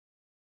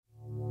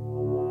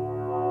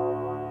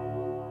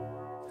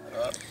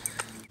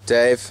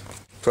Dave,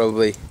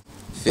 probably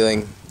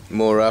feeling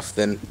more rough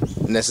than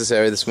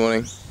necessary this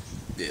morning.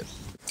 Yeah.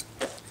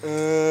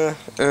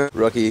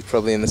 Rocky,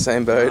 probably in the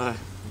same boat. No, I'm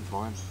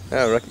fine.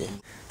 Oh, Rocky.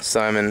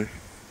 Simon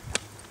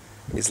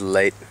is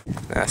late.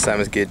 Nah,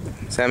 Simon's good.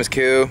 Simon's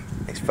cool.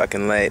 He's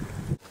fucking late.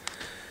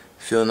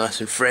 Feeling nice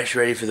and fresh,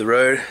 ready for the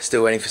road.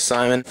 Still waiting for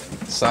Simon.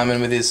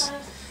 Simon with his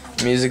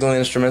musical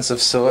instruments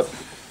of sort.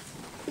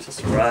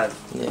 Just arrived.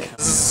 Yeah.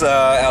 This is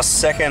our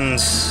second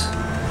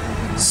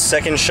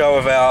show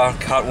of our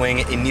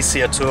Cutwing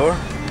Inicia tour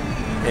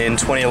in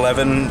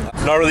 2011.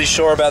 Not really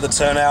sure about the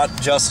turnout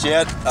just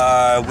yet.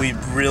 We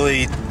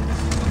really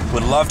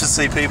would love to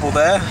see people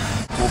there.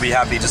 We'll be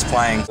happy just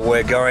playing.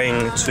 We're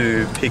going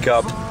to pick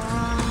up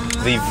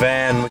the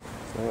van.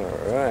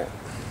 Alright.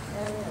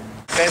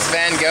 Best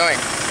van going.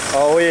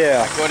 Oh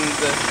yeah. According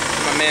to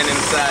my man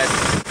inside.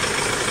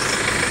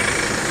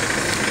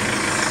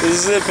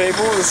 This is it,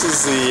 people. This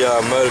is the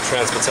mode of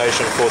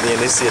transportation for the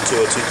Inicia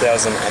Tour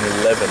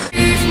 2011.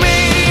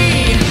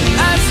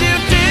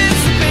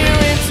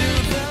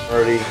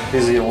 Already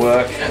busy at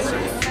work.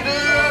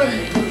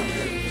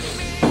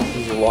 This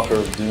is a locker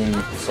of doom.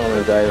 Sign of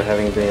the day of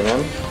having been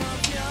on.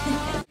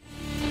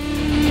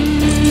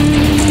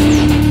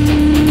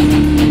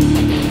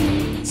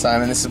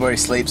 Simon, this is where he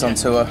sleeps on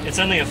tour. It's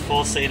only a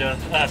 4-seater,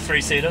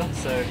 3-seater,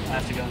 so I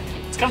have to go.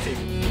 It's comfy.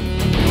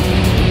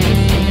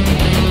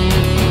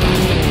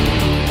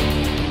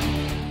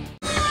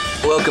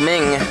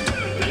 Welcoming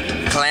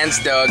Plants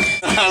dog.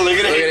 Look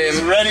at him.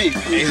 He's ready.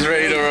 He's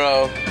ready to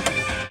roll.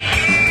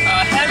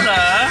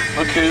 Hello.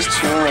 Look who's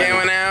touring.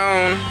 Going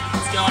on.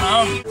 What's going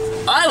on?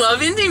 I love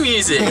indie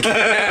music.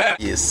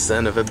 You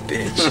son of a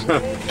bitch.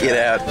 Get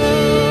out.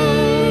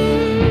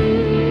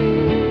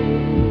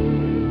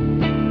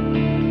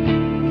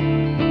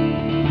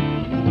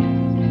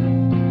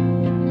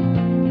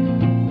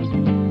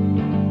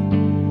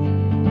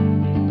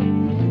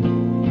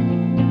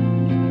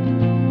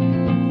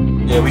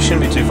 Yeah, we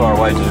shouldn't be too far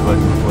away, dude.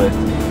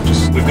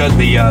 We've got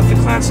the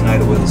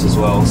Clansinator with us as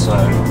well, so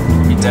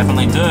You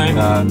definitely do. You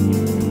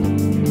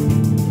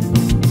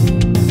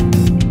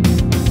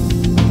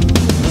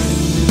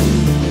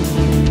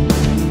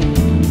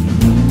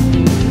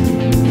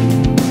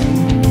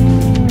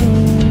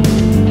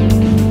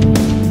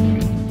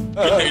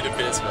need a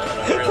piss, man. I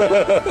really.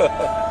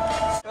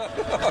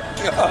 Oh,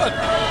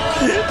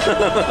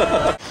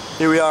 God.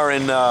 Here we are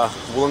in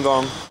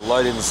Wollongong.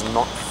 Load-in's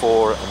not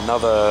for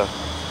another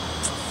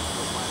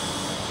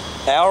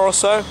hour or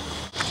so.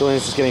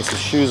 Julian's just getting some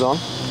shoes on.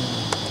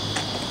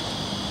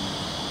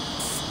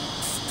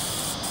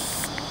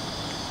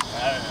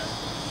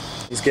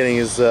 He's getting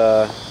his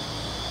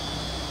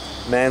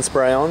man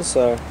spray on,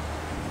 so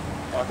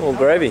all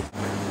gravy.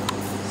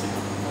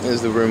 This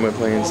is the room we're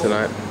playing in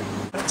tonight.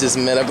 Just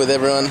met up with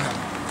everyone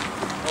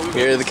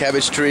here at the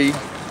Cabbage Tree.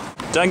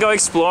 Don't go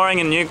exploring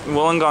in New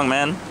Wollongong,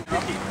 man.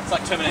 It's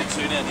like Terminator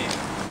 2 down here.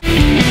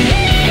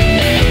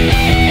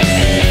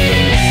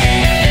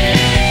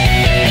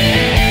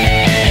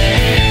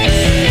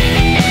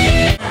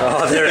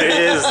 Oh, there he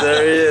is,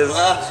 there he is.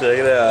 Check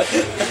it out.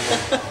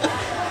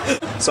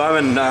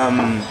 Simon,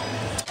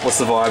 what's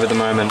the vibe at the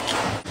moment?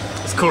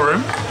 It's a cool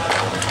room.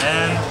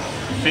 And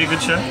be a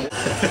good show.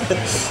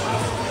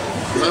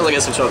 As long as I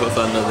get some chocolate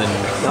thunder, then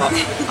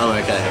I'm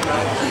okay.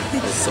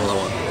 That's all I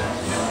want.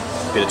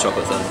 A bit of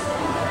chocolate thunder.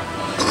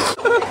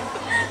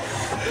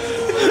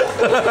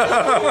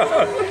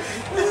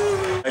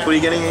 What are you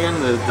getting again?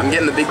 I'm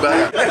getting the big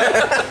bag.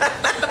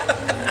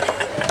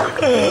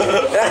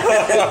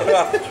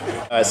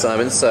 Alright,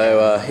 Simon,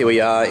 so here we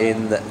are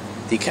in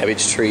the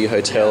Cabbage Tree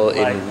Hotel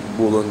in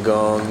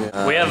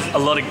Wollongong. We have a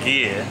lot of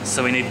gear,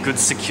 so we need good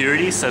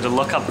security, so to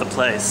lock up the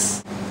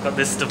place. Got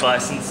this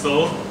device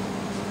installed.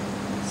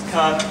 Just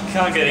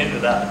can't get into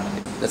that.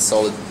 That's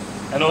solid.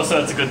 And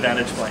also it's a good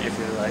vantage point if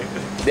you're like...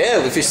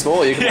 Yeah, if you're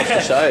small, you can watch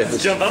the show.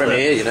 Just jump up from there.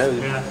 here, you know.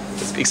 Yeah.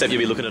 Except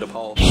you'll be looking at a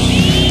pole.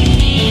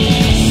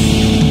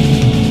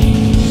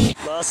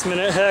 Last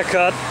minute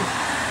haircut.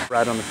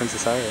 Right on the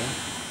Princess Area.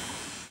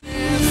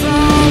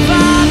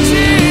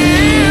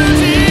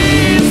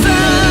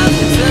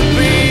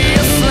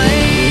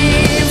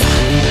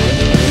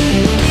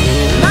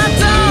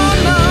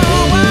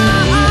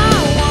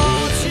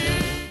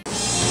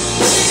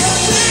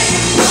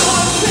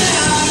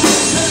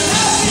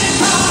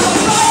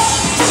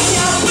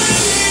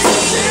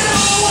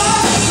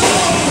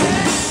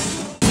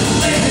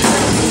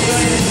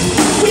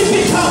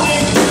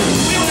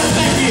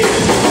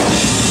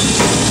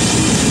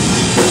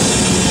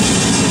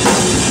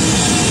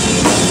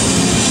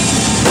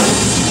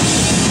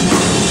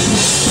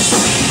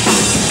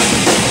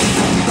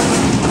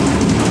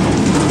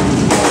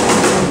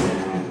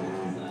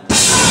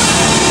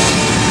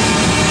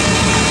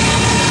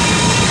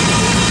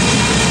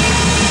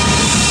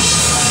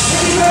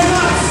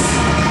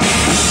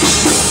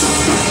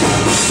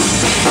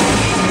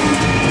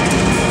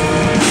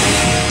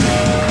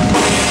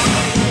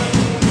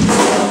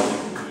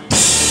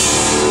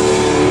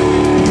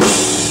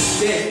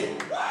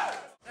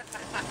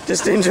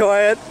 Just enjoy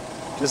it.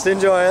 Just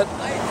enjoy it.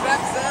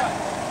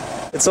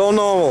 It's all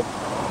normal.